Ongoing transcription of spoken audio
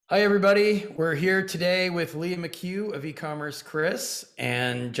Hi, everybody. We're here today with Leah McHugh of e-commerce Chris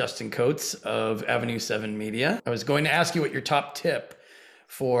and Justin Coates of Avenue 7 Media. I was going to ask you what your top tip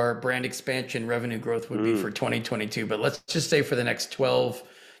for brand expansion revenue growth would be for 2022, but let's just say for the next 12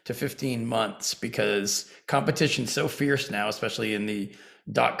 to 15 months, because competition's so fierce now, especially in the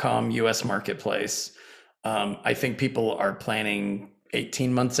 .com US marketplace. I think people are planning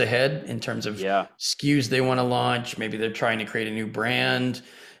 18 months ahead in terms of Yeah. SKUs they want to launch. Maybe they're trying to create a new brand.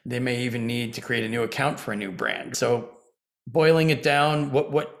 They may even need to create a new account for a new brand. So boiling it down,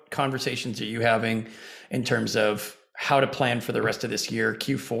 what conversations are you having in terms of how to plan for the rest of this year,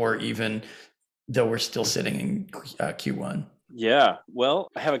 Q4, even though we're still sitting in Q1? Yeah. Well,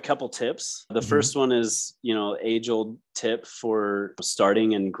 I have a couple tips. The Mhm. first one is, age old tip for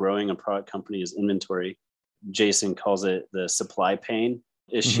starting and growing a product company is inventory. Jason calls it the supply pain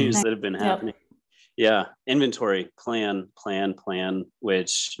issues Mhm. Right. that have been happening. Yep. Yeah. Inventory, plan,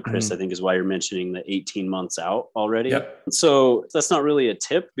 which Chris, I Mhm. think is why you're mentioning the 18 months out already. Yep. So that's not really a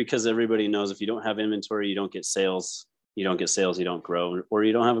tip because everybody knows if you don't have inventory, you don't get sales. You don't get sales, you don't grow, or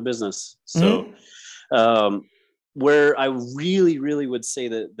you don't have a business. So, Mhm. um, where I really, really would say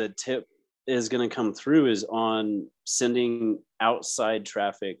that the tip is going to come through is on sending outside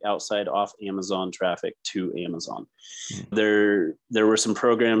traffic, outside off Amazon traffic to Amazon. There were some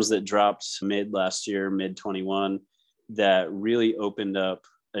programs that dropped mid last year, mid 21, that really opened up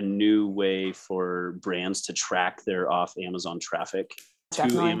a new way for brands to track their off Amazon traffic to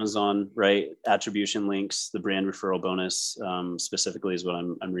Definitely. Amazon, right? Attribution links, the brand referral bonus, specifically is what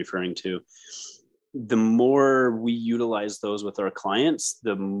I'm referring to. The more we utilize those with our clients,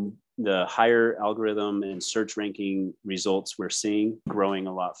 the higher algorithm and search ranking results we're seeing, growing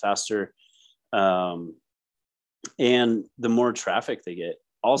a lot faster. Um, and the more traffic they get. Right.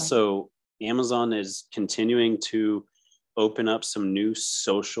 Also, Amazon is continuing to open up some new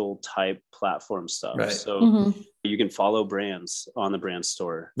social type platform stuff. Right. So Hmm. you can follow brands on the brand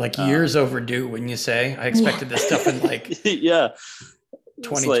store. Like years overdue, wouldn't you say? I Yeah. expected this stuff in like Yeah. It's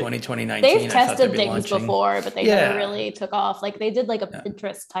like, 2020, They've 2019. I thought they'd tested be things launching. before, but they never Yeah. really took off. Like they did like a Yeah.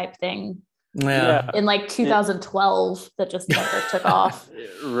 Pinterest type thing Yeah. yeah. in like It, 2012 that just never took off.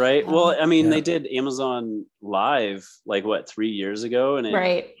 right. Well, I mean, they Yeah. did Amazon Live like what, 3 years ago, and it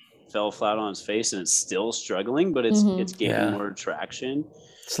Right. fell flat on its face, and it's still struggling, but it's Hmm. gaining Yeah. more traction. Right.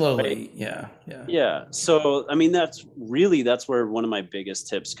 Slowly. Yeah. Yeah. Yeah. So, I mean, that's where one of my biggest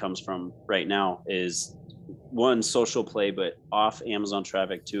tips comes from right now is one, social play, but off Amazon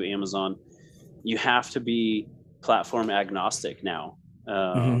traffic to Amazon. You have to be platform agnostic now.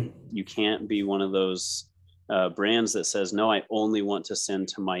 Hmm. You can't be one of those brands that says, no, I only want to send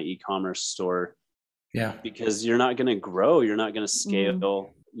to my e-commerce store, Yeah. because you're not going to grow. You're not going to Hmm.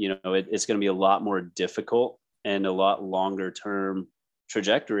 scale. It's going to be a lot more difficult and a lot longer term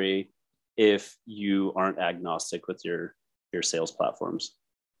trajectory if you aren't agnostic with your sales platforms.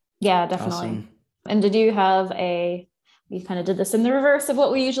 Yeah, definitely. Awesome. And did you have we kind of did this in the reverse of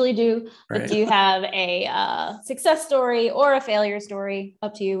what we usually do, but Right. do you have a success story or a failure story?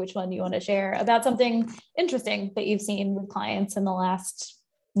 Up to you which one you want to share about something interesting that you've seen with clients in the last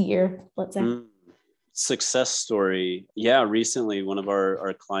year, let's say. Mm. Success story. Yeah, recently one of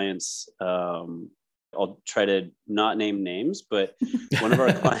our clients, I'll try to not name names, but one of our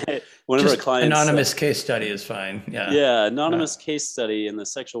Just clients, anonymous case study is fine. Yeah. yeah, Yeah. anonymous case study in the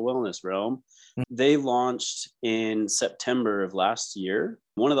sexual wellness realm. They launched in September of last year.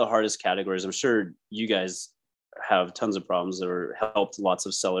 One of the hardest categories, I'm sure you guys have tons of problems or helped lots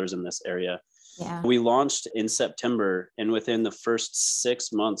of sellers in this area. Yeah. We launched in September, and within the first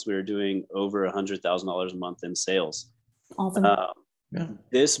 6 months, we were doing over $100,000 a month in sales. Awesome. Uh, Yeah.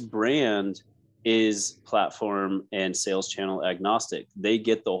 this brand is platform and sales channel agnostic. They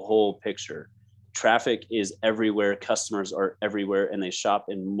get the whole picture. Traffic is everywhere, customers are everywhere, and they shop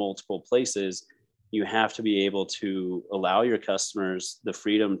in multiple places. You have to be able to allow your customers the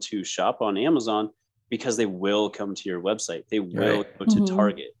freedom to shop on Amazon because they will come to your website. They will Right. go to Hmm.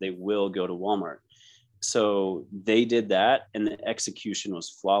 Target. They will go to Walmart. So they did that, and the execution was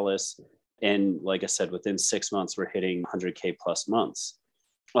flawless. And like I said, within 6 months, we're hitting 100K plus months.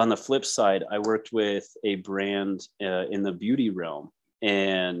 On the flip side, I worked with a brand in the beauty realm,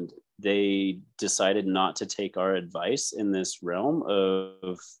 and they decided not to take our advice in this realm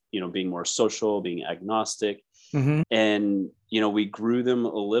of being more social, being agnostic. Hmm. And we grew them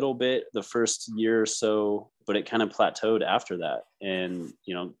a little bit the first year or so, but it kind of plateaued after that. And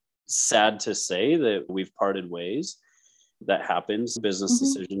sad to say that we've parted ways. That happens, business Hmm.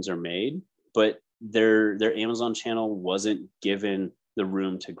 decisions are made, but their Amazon channel wasn't given the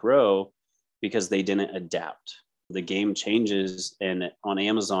room to grow because they didn't adapt. the game changes, and on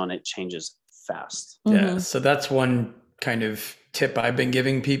Amazon, it changes fast. Yeah. So that's one kind of tip I've been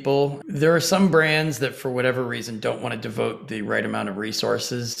giving people. There are some brands that for whatever reason don't want to devote the right amount of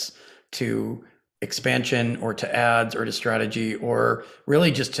resources to expansion or to ads or to strategy or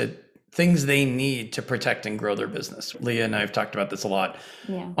really just to things they need to protect and grow their business. Leah and I have talked about this a lot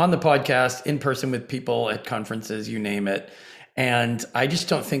on the podcast, in person with people at conferences, you name it. And I just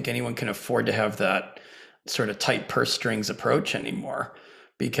don't think anyone can afford to have that sort of tight purse strings approach anymore,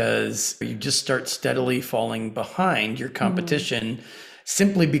 because you just start steadily falling behind your competition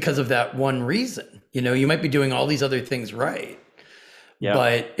simply because of that one reason. You know, you might be doing all these other things right,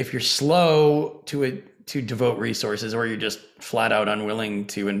 but if you're slow to devote resources, or you're just flat out unwilling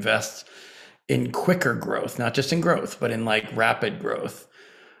to invest in quicker growth, not just in growth, but in like rapid growth,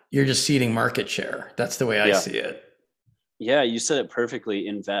 you're just ceding market share. That's the way I see it. Yeah, you said it perfectly.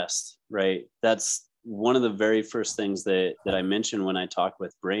 Invest, right? That's one of the very first things that I mention when I talk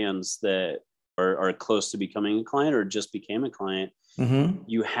with brands that are close to becoming a client or just became a client.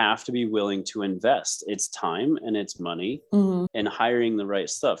 You have to be willing to invest. It's time and it's money, and hiring the right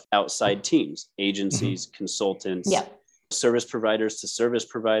stuff. Outside teams, agencies, consultants, service providers to service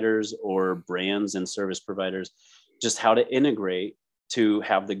providers, or brands and service providers, just how to integrate to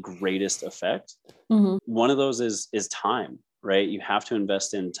have the greatest effect. One of those is time, right? You have to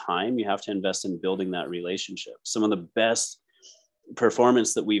invest in time. You have to invest in building that relationship. Some of the best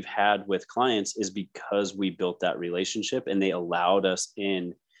performance that we've had with clients is because we built that relationship and they allowed us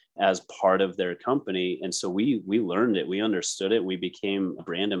in as part of their company. And so we learned it, we understood it. We became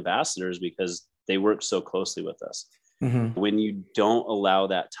brand ambassadors because they worked so closely with us. When you don't allow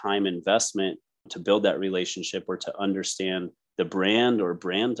that time investment to build that relationship, or to understand the brand, or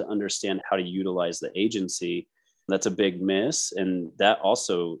brand to understand how to utilize the agency, that's a big miss. And that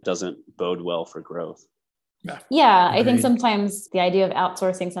also doesn't bode well for growth. Yeah, I think sometimes the idea of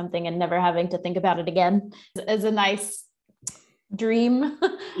outsourcing something and never having to think about it again is a nice dream.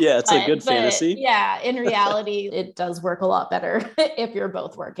 Yeah, it's a good fantasy. Yeah, in reality, it does work a lot better if you're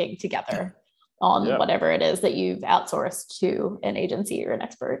both working together on whatever it is that you've outsourced to an agency or an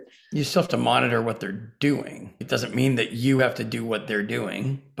expert. You still have to monitor what they're doing. It doesn't mean that you have to do what they're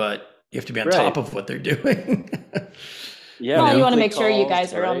doing, but you have to be on top of what they're doing. Well, you want to make sure you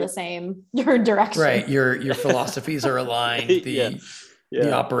guys are on the same direction. Right. Your philosophies are aligned. The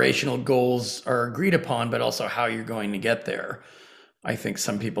operational goals are agreed upon, but also how you're going to get there. I think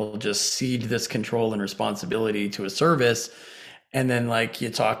some people just cede this control and responsibility to a service. And then like you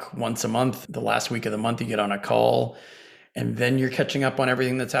talk once a month, the last week of the month, you get on a call, and then you're catching up on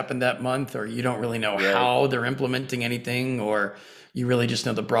everything that's happened that month, or you don't really know how they're implementing anything, or you really just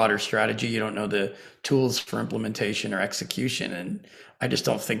know the broader strategy. You don't know the tools for implementation or execution. And I just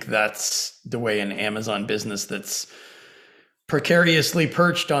don't think that's the way an Amazon business that's precariously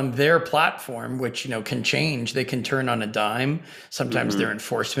perched on their platform, which, you know, can change. They can turn on a dime. Sometimes their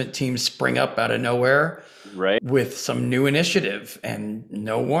enforcement teams spring up out of nowhere with some new initiative and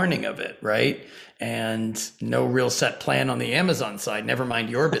no warning of it, right? And no real set plan on the Amazon side, never mind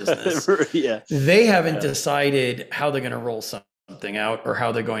your business. They haven't decided how they're going to roll something out or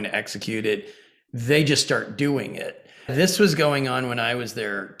how they're going to execute it. They just start doing it. This was going on when I was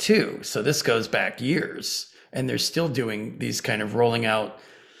there too. So this goes back years. And they're still doing these kind of rolling out,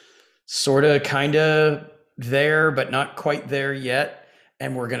 sort of, kind of there, but not quite there yet.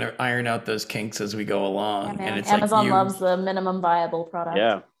 And we're going to iron out those kinks as we go along. Yeah, and it's Amazon loves the minimum viable product.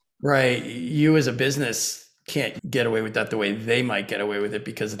 Yeah. Right. You as a business can't get away with that the way they might get away with it,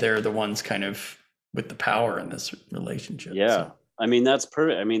 because they're the ones kind of with the power in this relationship. Yeah. So. I mean, that's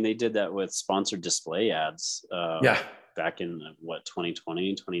perfect. I mean, they did that with sponsored display ads. Back in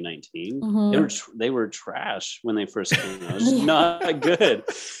 2020, 2019, they were trash when they first came out. Just not good,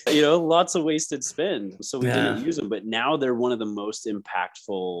 lots of wasted spend. So we didn't use them, but now they're one of the most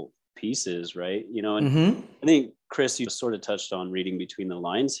impactful pieces, right? And I think, Chris, you sort of touched on reading between the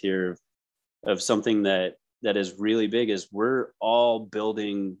lines here of something that is really big, is we're all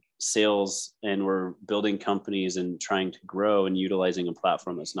building sales and we're building companies and trying to grow and utilizing a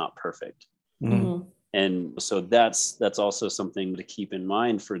platform that's not perfect. And so that's also something to keep in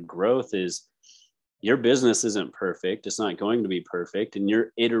mind for growth, is your business isn't perfect. It's not going to be perfect. And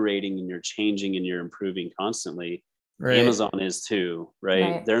you're iterating and you're changing and you're improving constantly. Amazon is too,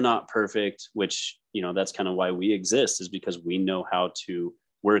 right? They're not perfect, which, that's kind of why we exist, is because we know how to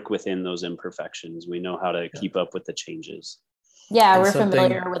work within those imperfections. We know how to keep up with the changes. Yeah, we're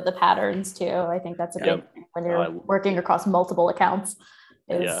familiar with the patterns too. I think that's a big thing when you're working across multiple accounts.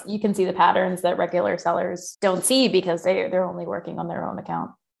 You can see the patterns that regular sellers don't see because they're only working on their own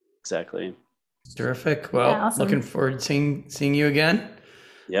account. Exactly. Terrific. Well, Yeah, awesome. looking forward to seeing you again.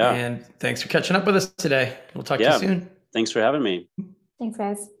 Yeah. And thanks for catching up with us today. We'll talk to you soon. Thanks for having me. Thanks,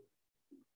 guys.